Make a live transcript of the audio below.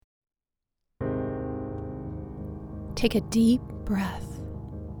Take a deep breath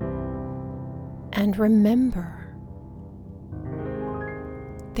and remember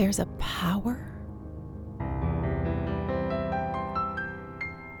there's a power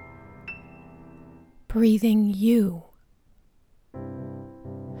breathing you.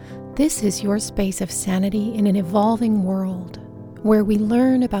 This is your space of sanity in an evolving world where we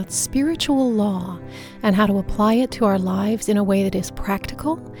learn about spiritual law and how to apply it to our lives in a way that is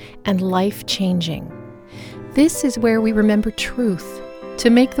practical and life-changing. This is where we remember truth to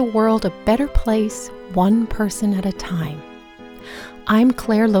make the world a better place, one person at a time. I'm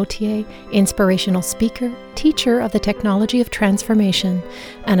Claire Lautier, inspirational speaker, teacher of the technology of transformation,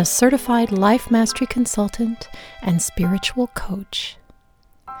 and a certified life mastery consultant and spiritual coach.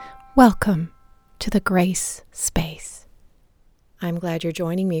 Welcome to the Grace Space. I'm glad you're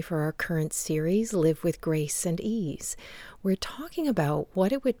joining me for our current series, Live with Grace and Ease. We're talking about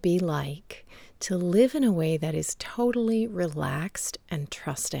what it would be like to live in a way that is totally relaxed and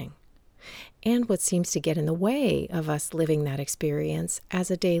trusting, and what seems to get in the way of us living that experience as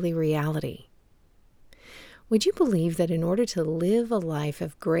a daily reality. Would you believe that in order to live a life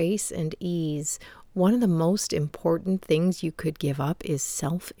of grace and ease, one of the most important things you could give up is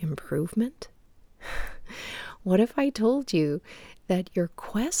self-improvement? What if I told you that your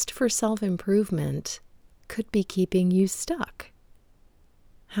quest for self-improvement could be keeping you stuck?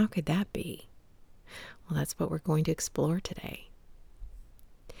 How could that be? Well, that's what we're going to explore today.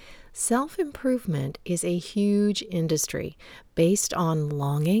 Self-improvement is a huge industry based on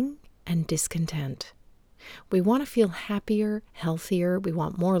longing and discontent. We want to feel happier, healthier. We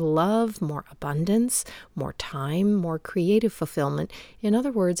want more love, more abundance, more time, more creative fulfillment. In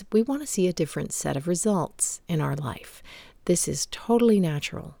other words, we want to see a different set of results in our life. This is totally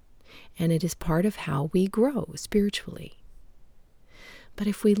natural, and it is part of how we grow spiritually. But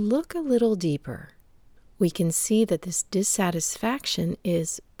if we look a little deeper, we can see that this dissatisfaction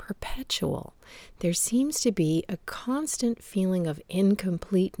is perpetual. There seems to be a constant feeling of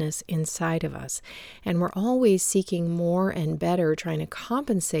incompleteness inside of us, and we're always seeking more and better, trying to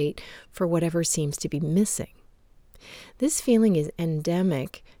compensate for whatever seems to be missing. This feeling is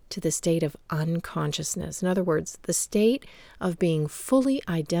endemic to the state of unconsciousness. In other words, the state of being fully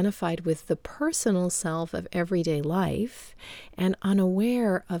identified with the personal self of everyday life and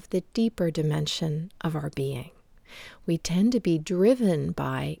unaware of the deeper dimension of our being. We tend to be driven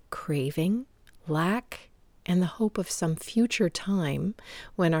by craving, lack, and the hope of some future time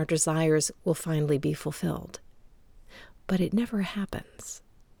when our desires will finally be fulfilled. But it never happens,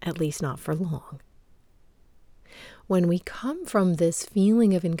 at least not for long. When we come from this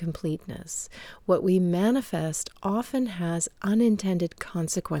feeling of incompleteness, what we manifest often has unintended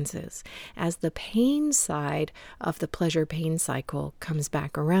consequences as the pain side of the pleasure-pain cycle comes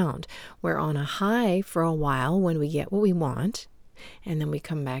back around. We're on a high for a while when we get what we want, and then we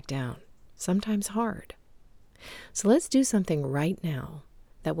come back down, sometimes hard. So let's do something right now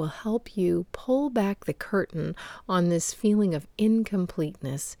that will help you pull back the curtain on this feeling of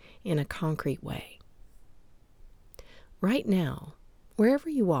incompleteness in a concrete way. Right now, wherever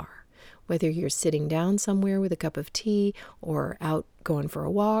you are, whether you're sitting down somewhere with a cup of tea or out going for a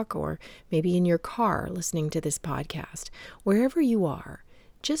walk or maybe in your car listening to this podcast, wherever you are,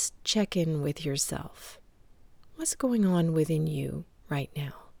 just check in with yourself. What's going on within you right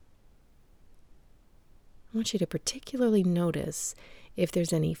now? I want you to particularly notice if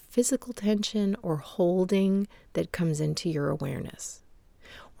there's any physical tension or holding that comes into your awareness,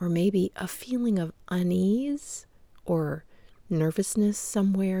 or maybe a feeling of unease or nervousness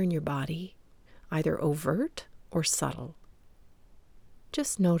somewhere in your body, either overt or subtle.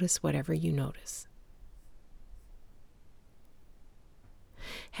 Just notice whatever you notice.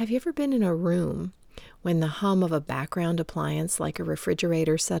 Have you ever been in a room when the hum of a background appliance like a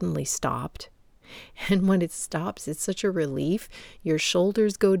refrigerator suddenly stopped? And when it stops, it's such a relief. Your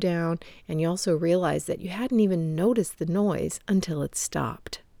shoulders go down, and you also realize that you hadn't even noticed the noise until it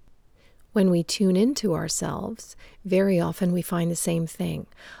stopped. When we tune into ourselves, very often we find the same thing,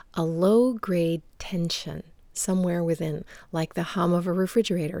 a low-grade tension somewhere within, like the hum of a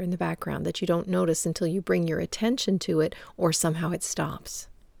refrigerator in the background that you don't notice until you bring your attention to it or somehow it stops.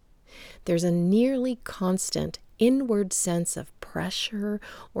 There's a nearly constant inward sense of pressure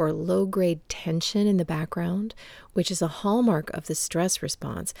or low-grade tension in the background, which is a hallmark of the stress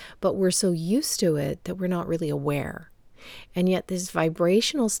response, but we're so used to it that we're not really aware. And yet this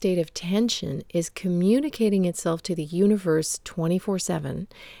vibrational state of tension is communicating itself to the universe 24/7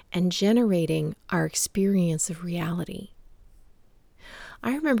 and generating our experience of reality.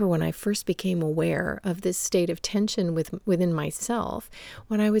 I remember when I first became aware of this state of tension within myself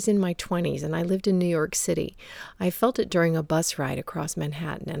when I was in my 20s and I lived in New York City. I felt it during a bus ride across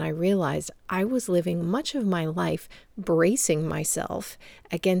Manhattan, and I realized I was living much of my life bracing myself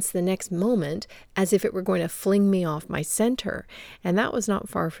against the next moment as if it were going to fling me off my center. And that was not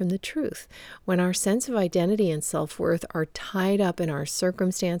far from the truth. When our sense of identity and self-worth are tied up in our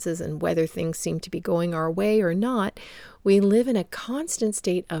circumstances and whether things seem to be going our way or not, we live in a constant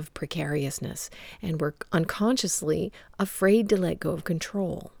state of precariousness, and we're unconsciously afraid to let go of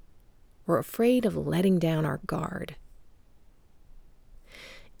control. We're afraid of letting down our guard.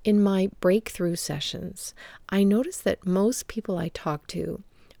 In my breakthrough sessions, I notice that most people I talk to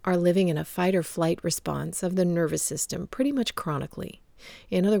are living in a fight or flight response of the nervous system pretty much chronically.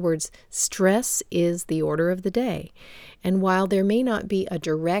 In other words, stress is the order of the day. And while there may not be a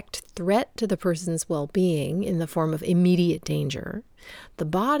direct threat to the person's well-being in the form of immediate danger, the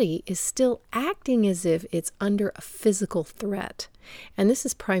body is still acting as if it's under a physical threat. And this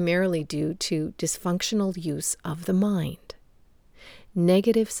is primarily due to dysfunctional use of the mind.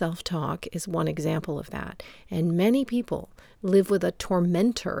 Negative self-talk is one example of that, and many people live with a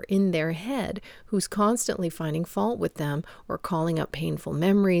tormentor in their head who's constantly finding fault with them or calling up painful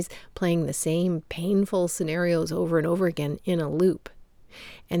memories, playing the same painful scenarios over and over again in a loop.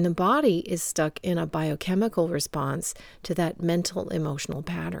 And the body is stuck in a biochemical response to that mental emotional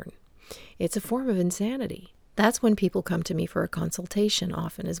pattern. It's a form of insanity. That's when people come to me for a consultation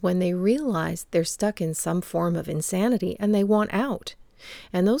often, is when they realize they're stuck in some form of insanity and they want out.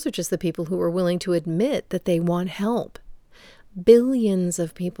 And those are just the people who are willing to admit that they want help. Billions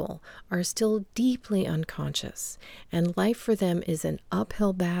of people are still deeply unconscious, and life for them is an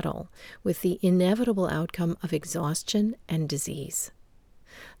uphill battle with the inevitable outcome of exhaustion and disease.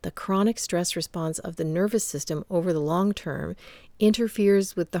 The chronic stress response of the nervous system over the long term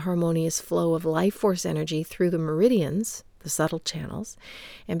interferes with the harmonious flow of life force energy through the meridians, the subtle channels,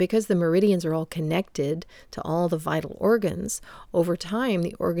 and because the meridians are all connected to all the vital organs, over time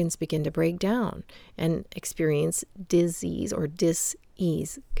the organs begin to break down and experience disease or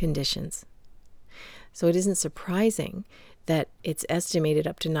dis-ease conditions. So it isn't surprising that it's estimated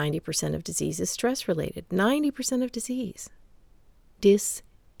up to 90% of disease is stress-related. 90% of disease.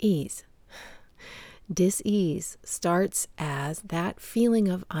 Dis-ease. Dis-ease starts as that feeling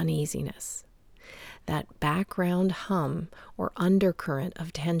of uneasiness, that background hum or undercurrent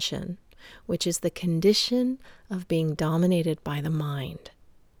of tension, which is the condition of being dominated by the mind.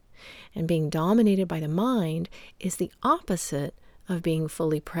 And being dominated by the mind is the opposite of being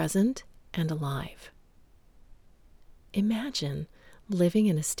fully present and alive. Imagine living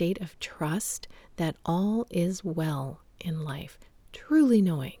in a state of trust that all is well in life, truly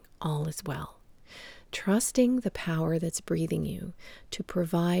knowing all is well. Trusting the power that's breathing you to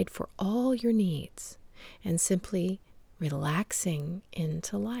provide for all your needs and simply relaxing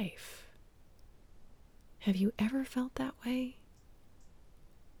into life. Have you ever felt that way?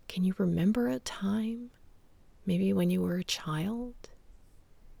 Can you remember a time, maybe when you were a child?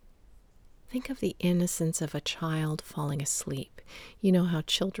 Think of the innocence of a child falling asleep. You know how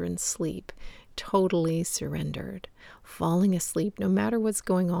children sleep, totally surrendered, falling asleep no matter what's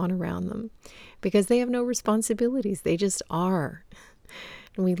going on around them, because they have no responsibilities. They just are.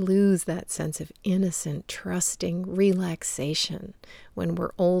 And we lose that sense of innocent, trusting relaxation when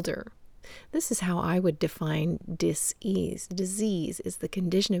we're older. This is how I would define dis-ease. Disease is the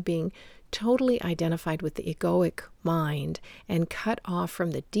condition of being totally identified with the egoic mind and cut off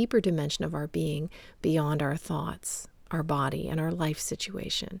from the deeper dimension of our being beyond our thoughts, our body, and our life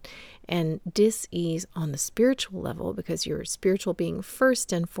situation. And dis-ease on the spiritual level, because your spiritual being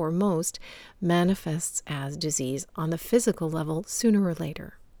first and foremost, manifests as disease on the physical level sooner or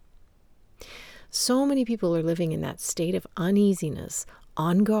later. So many people are living in that state of uneasiness,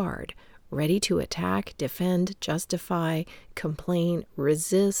 on guard, ready to attack, defend, justify, complain,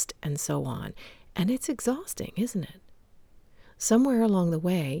 resist, and so on. And it's exhausting, isn't it? Somewhere along the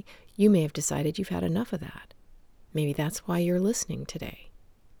way, you may have decided you've had enough of that. Maybe that's why you're listening today.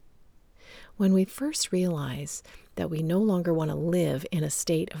 When we first realize that we no longer want to live in a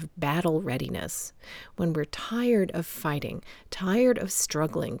state of battle readiness, when we're tired of fighting, tired of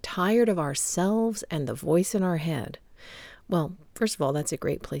struggling, tired of ourselves and the voice in our head, well, first of all, that's a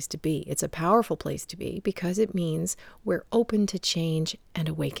great place to be. It's a powerful place to be because it means we're open to change and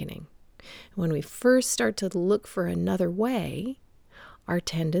awakening. When we first start to look for another way, our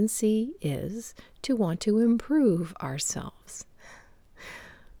tendency is to want to improve ourselves.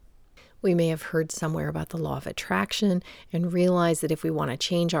 We may have heard somewhere about the law of attraction and realize that if we want to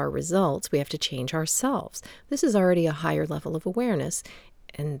change our results, we have to change ourselves. This is already a higher level of awareness,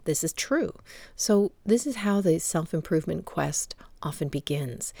 And this is true. So this is how the self-improvement quest often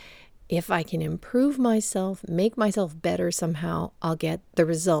begins. If I can improve myself, make myself better somehow, I'll get the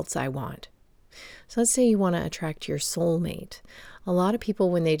results I want. So let's say you want to attract your soulmate. A lot of people,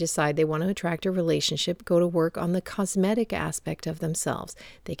 when they decide they want to attract a relationship, go to work on the cosmetic aspect of themselves.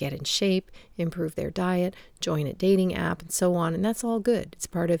 They get in shape, improve their diet, join a dating app, and so on. And that's all good. It's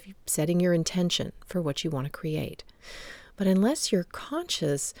part of setting your intention for what you want to create. But unless you're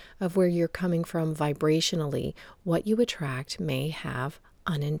conscious of where you're coming from vibrationally, what you attract may have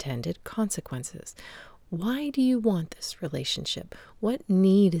unintended consequences. Why do you want this relationship? What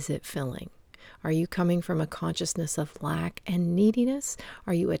need is it filling? Are you coming from a consciousness of lack and neediness?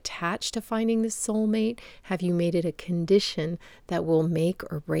 Are you attached to finding this soulmate? Have you made it a condition that will make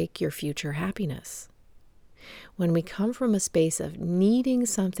or break your future happiness? When we come from a space of needing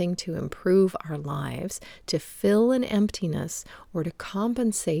something to improve our lives, to fill an emptiness, or to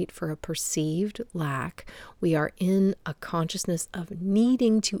compensate for a perceived lack, we are in a consciousness of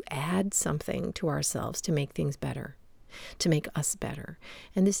needing to add something to ourselves to make things better, to make us better.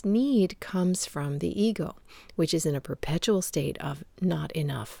 And this need comes from the ego, which is in a perpetual state of not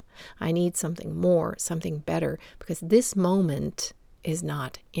enough. I need something more, something better, because this moment is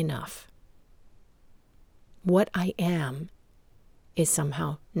not enough. What I am is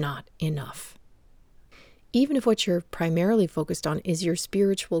somehow not enough. Even if what you're primarily focused on is your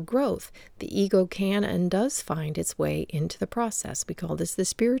spiritual growth, the ego can and does find its way into the process. We call this the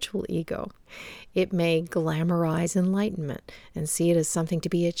spiritual ego. It may glamorize enlightenment and see it as something to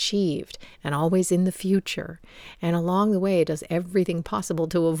be achieved and always in the future. And along the way, it does everything possible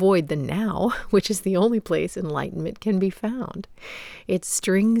to avoid the now, which is the only place enlightenment can be found. It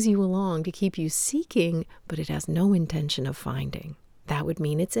strings you along to keep you seeking, but it has no intention of finding. That would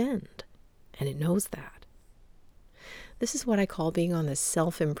mean its end, and it knows that. This is what I call being on the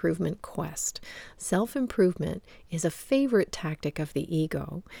self-improvement quest. Self-improvement is a favorite tactic of the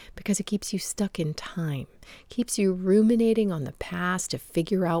ego because it keeps you stuck in time, keeps you ruminating on the past to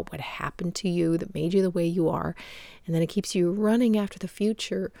figure out what happened to you that made you the way you are, and then it keeps you running after the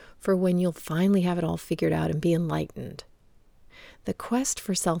future for when you'll finally have it all figured out and be enlightened. The quest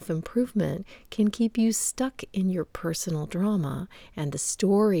for self-improvement can keep you stuck in your personal drama and the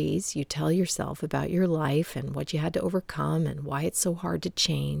stories you tell yourself about your life and what you had to overcome and why it's so hard to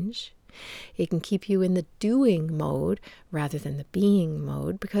change. It can keep you in the doing mode rather than the being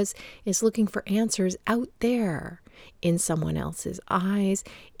mode because it's looking for answers out there in someone else's eyes,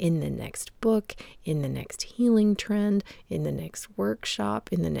 in the next book, in the next healing trend, in the next workshop,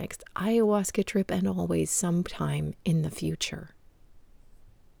 in the next ayahuasca trip, and always sometime in the future.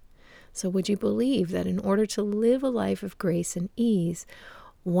 So would you believe that in order to live a life of grace and ease,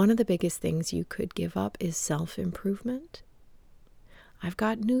 one of the biggest things you could give up is self-improvement? I've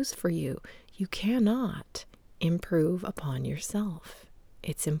got news for you. You cannot improve upon yourself.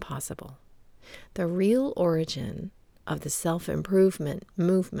 It's impossible. The real origin of the self-improvement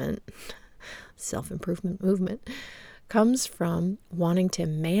movement comes from wanting to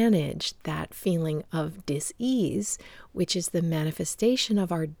manage that feeling of dis-ease, which is the manifestation of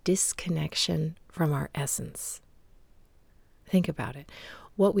our disconnection from our essence. Think about it.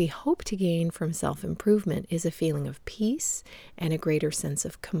 What we hope to gain from self-improvement is a feeling of peace and a greater sense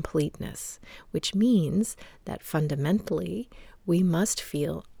of completeness, which means that fundamentally we must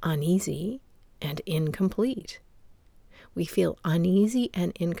feel uneasy and incomplete. We feel uneasy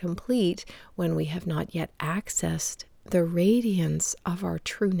and incomplete when we have not yet accessed the radiance of our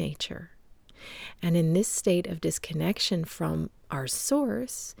true nature. And in this state of disconnection from our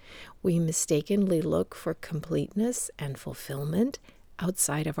source, we mistakenly look for completeness and fulfillment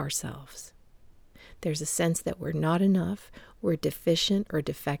outside of ourselves. There's a sense that we're not enough, we're deficient or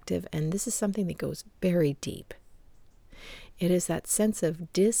defective, and this is something that goes very deep. It is that sense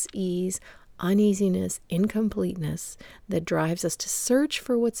of dis-ease, uneasiness, incompleteness that drives us to search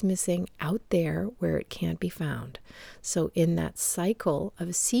for what's missing out there where it can't be found. So in that cycle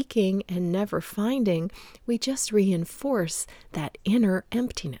of seeking and never finding, we just reinforce that inner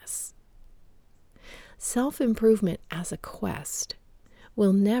emptiness. Self-improvement as a quest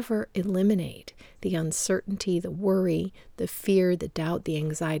will never eliminate the uncertainty, the worry, the fear, the doubt, the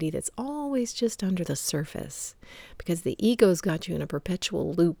anxiety that's always just under the surface, because the ego's got you in a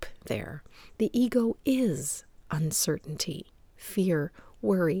perpetual loop there. The ego is uncertainty, fear,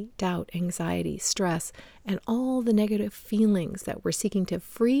 worry, doubt, anxiety, stress, and all the negative feelings that we're seeking to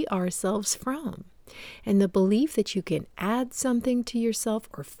free ourselves from. And the belief that you can add something to yourself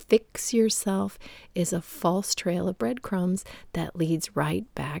or fix yourself is a false trail of breadcrumbs that leads right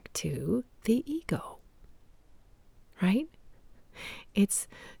back to the ego, right? It's,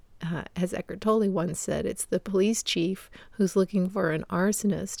 as Eckhart Tolle once said, it's the police chief who's looking for an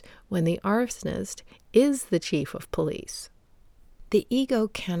arsonist when the arsonist is the chief of police. The ego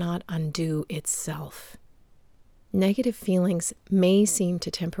cannot undo itself. Negative feelings may seem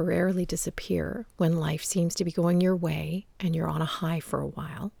to temporarily disappear when life seems to be going your way and you're on a high for a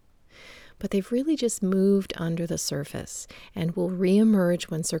while, but they've really just moved under the surface and will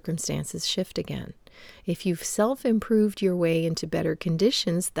reemerge when circumstances shift again. If you've self-improved your way into better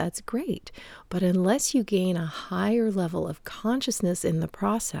conditions, that's great, but unless you gain a higher level of consciousness in the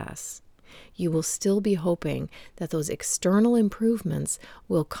process, you will still be hoping that those external improvements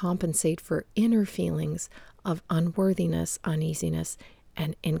will compensate for inner feelings of unworthiness, uneasiness,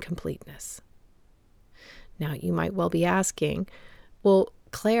 and incompleteness. Now, you might well be asking, well,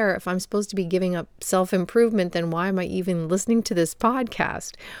 Claire, if I'm supposed to be giving up self-improvement, then why am I even listening to this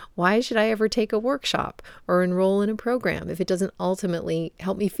podcast? Why should I ever take a workshop or enroll in a program if it doesn't ultimately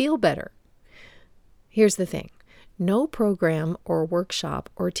help me feel better? Here's the thing. No program or workshop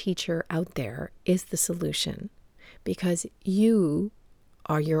or teacher out there is the solution, because you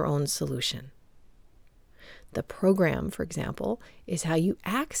are your own solution. The program, for example, is how you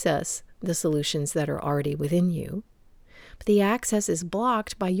access the solutions that are already within you. But the access is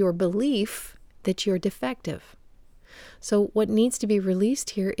blocked by your belief that you're defective. So what needs to be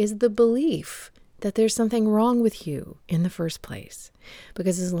released here is the belief that there's something wrong with you in the first place.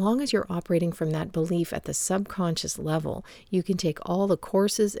 Because as long as you're operating from that belief at the subconscious level, you can take all the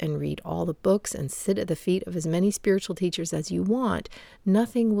courses and read all the books and sit at the feet of as many spiritual teachers as you want.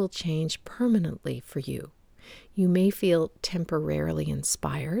 Nothing will change permanently for you. You may feel temporarily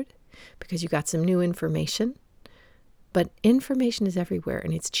inspired because you got some new information, but information is everywhere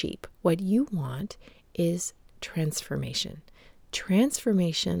and it's cheap. What you want is transformation.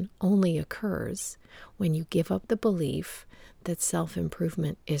 Transformation only occurs when you give up the belief that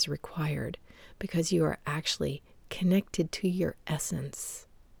self-improvement is required, because you are actually connected to your essence.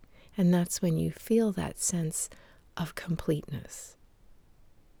 And that's when you feel that sense of completeness.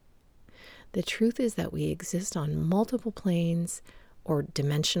 The truth is that we exist on multiple planes or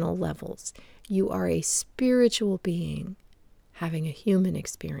dimensional levels. You are a spiritual being having a human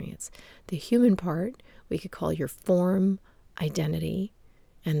experience. The human part we could call your form identity,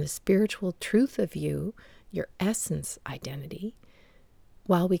 and the spiritual truth of you, your essence identity.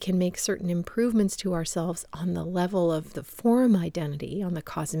 While we can make certain improvements to ourselves on the level of the form identity, on the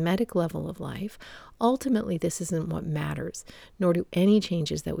cosmetic level of life, ultimately this isn't what matters, nor do any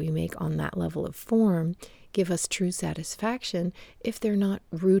changes that we make on that level of form give us true satisfaction if they're not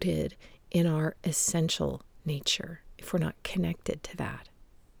rooted in our essential nature, if we're not connected to that.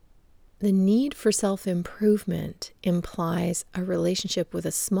 The need for self-improvement implies a relationship with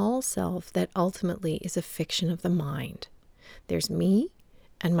a small self that ultimately is a fiction of the mind. There's me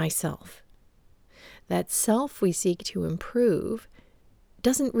and myself. That self we seek to improve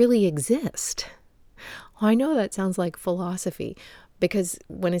doesn't really exist. I know that sounds like philosophy, because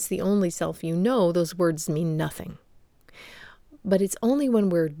when it's the only self you know, those words mean nothing. But it's only when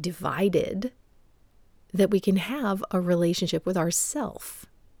we're divided that we can have a relationship with ourself,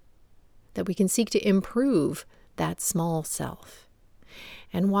 that we can seek to improve that small self.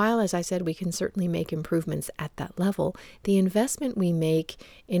 And while, as I said, we can certainly make improvements at that level, the investment we make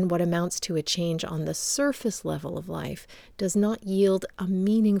in what amounts to a change on the surface level of life does not yield a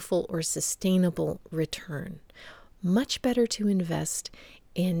meaningful or sustainable return. Much better to invest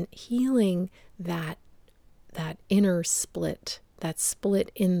in healing that inner split, that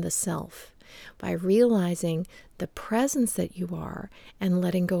split in the self, by realizing the presence that you are and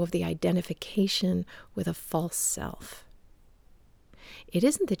letting go of the identification with a false self. It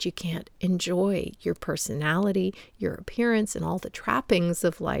isn't that you can't enjoy your personality, your appearance, and all the trappings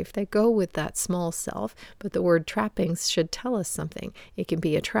of life that go with that small self, but the word trappings should tell us something. It can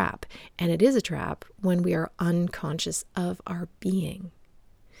be a trap, and it is a trap when we are unconscious of our being.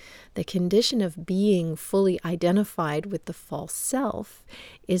 The condition of being fully identified with the false self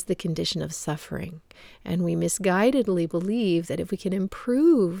is the condition of suffering, and we misguidedly believe that if we can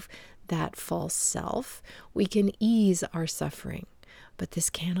improve that false self, we can ease our suffering. But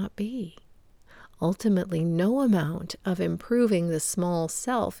this cannot be. Ultimately, no amount of improving the small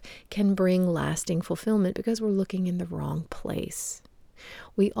self can bring lasting fulfillment, because we're looking in the wrong place.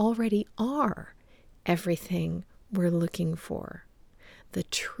 We already are everything we're looking for. The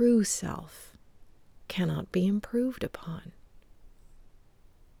true self cannot be improved upon.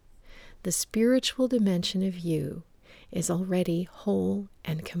 The spiritual dimension of you is already whole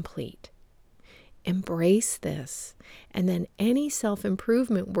and complete. Embrace this, and then any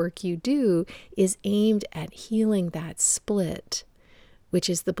self-improvement work you do is aimed at healing that split which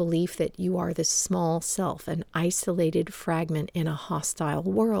is the belief that you are this small self, an isolated fragment in a hostile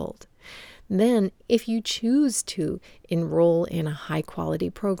world. Then, if you choose to enroll in a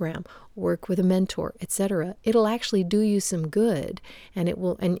high-quality program, work with a mentor, etc., it'll actually do you some good, and it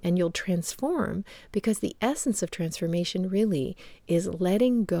will, and you'll transform, because the essence of transformation really is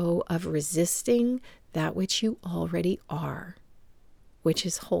letting go of resisting that which you already are, which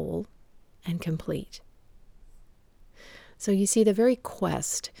is whole and complete. So you see, the very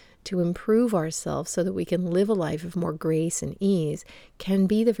quest to improve ourselves so that we can live a life of more grace and ease can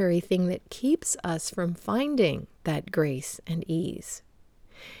be the very thing that keeps us from finding that grace and ease.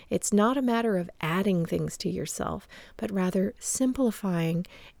 It's not a matter of adding things to yourself, but rather simplifying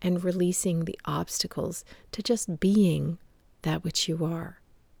and releasing the obstacles to just being that which you are.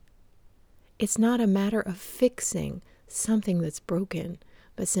 It's not a matter of fixing something that's broken,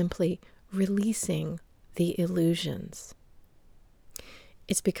 but simply releasing the illusions.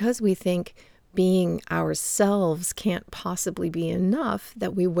 It's because we think being ourselves can't possibly be enough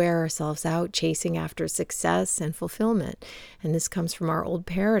that we wear ourselves out chasing after success and fulfillment. And this comes from our old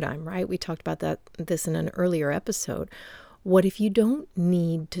paradigm, right? We talked about this in an earlier episode. What if you don't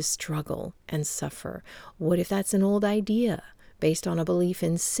need to struggle and suffer? What if that's an old idea based on a belief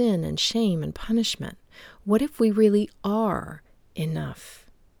in sin and shame and punishment? What if we really are enough?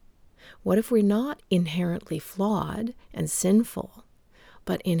 What if we're not inherently flawed and sinful,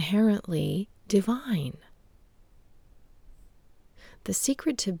 but inherently divine? The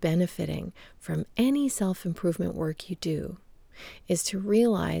secret to benefiting from any self-improvement work you do is to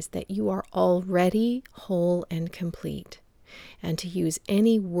realize that you are already whole and complete, and to use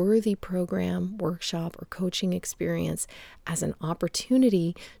any worthy program, workshop, or coaching experience as an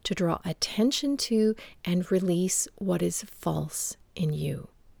opportunity to draw attention to and release what is false in you,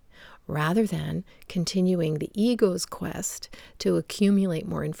 rather than continuing the ego's quest to accumulate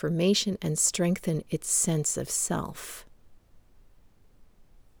more information and strengthen its sense of self.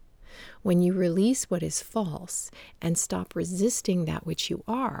 When you release what is false and stop resisting that which you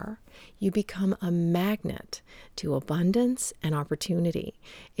are, you become a magnet to abundance and opportunity.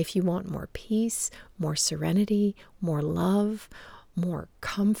 If you want more peace, more serenity, more love, more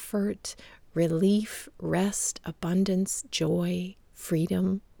comfort, relief, rest, abundance, joy,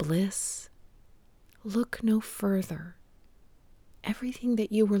 freedom, bliss, look no further. Everything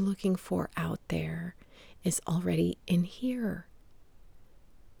that you were looking for out there is already in here,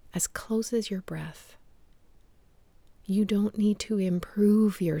 as close as your breath. You don't need to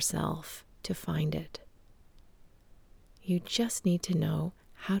improve yourself to find it. You just need to know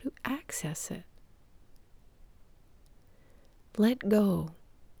how to access it. Let go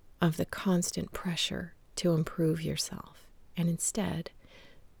of the constant pressure to improve yourself, and instead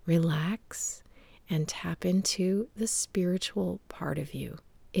relax and tap into the spiritual part of you.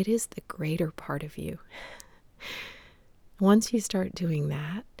 It is the greater part of you. Once you start doing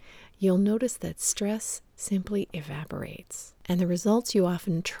that, you'll notice that stress simply evaporates, and the results you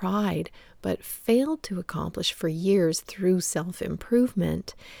often tried but failed to accomplish for years through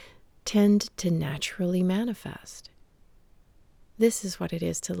self-improvement tend to naturally manifest. This is what it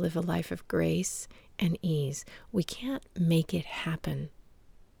is to live a life of grace and ease. We can't make it happen.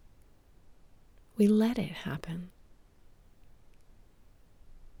 We let it happen.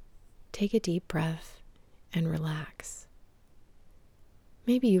 Take a deep breath and relax.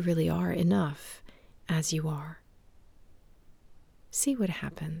 Maybe you really are enough as you are. See what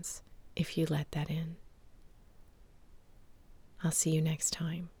happens if you let that in. I'll see you next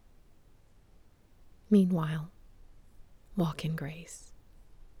time. Meanwhile, walk in grace.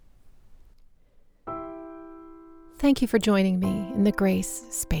 Thank you for joining me in the Grace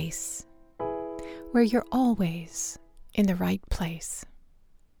Space, where you're always in the right place.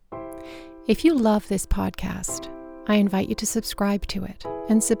 If you love this podcast, I invite you to subscribe to it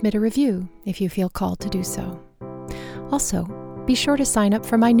and submit a review if you feel called to do so. Also, be sure to sign up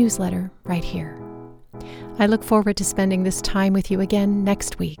for my newsletter right here. I look forward to spending this time with you again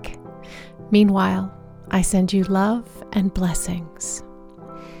next week. Meanwhile, I send you love and blessings.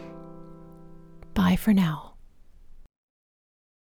 Bye for now.